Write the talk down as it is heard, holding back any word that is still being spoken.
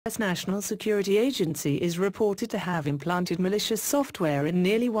U.S. National Security Agency is reported to have implanted malicious software in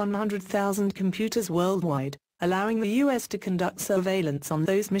nearly 100,000 computers worldwide, allowing the U.S. to conduct surveillance on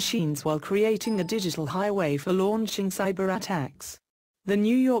those machines while creating a digital highway for launching cyberattacks. The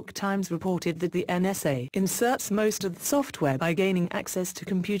New York Times reported that the N.S.A. inserts most of the software by gaining access to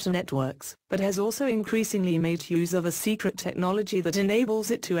computer networks, but has also increasingly made use of a secret technology that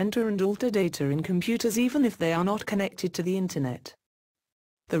enables it to enter and alter data in computers even if they are not connected to the Internet.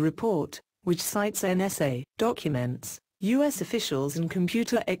 The report, which cites N.S.A. documents, U.S. officials and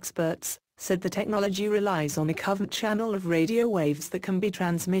computer experts, said the technology relies on a covert channel of radio waves that can be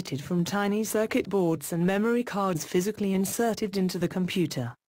transmitted from tiny circuit boards and memory cards physically inserted into the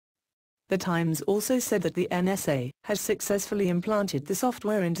computer. The Times also said that the N.S.A. has successfully implanted the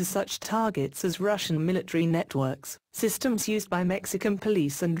software into such targets as Russian military networks, systems used by Mexican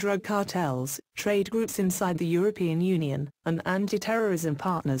police and drug cartels, trade groups inside the European Union, and anti-terrorism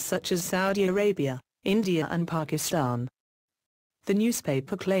partners such as Saudi Arabia, India and Pakistan. The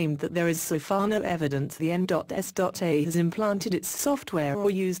newspaper claimed that there is so far no evidence the N.S.A. has implanted its software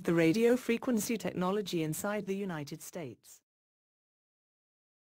or used the radio frequency technology inside the United States.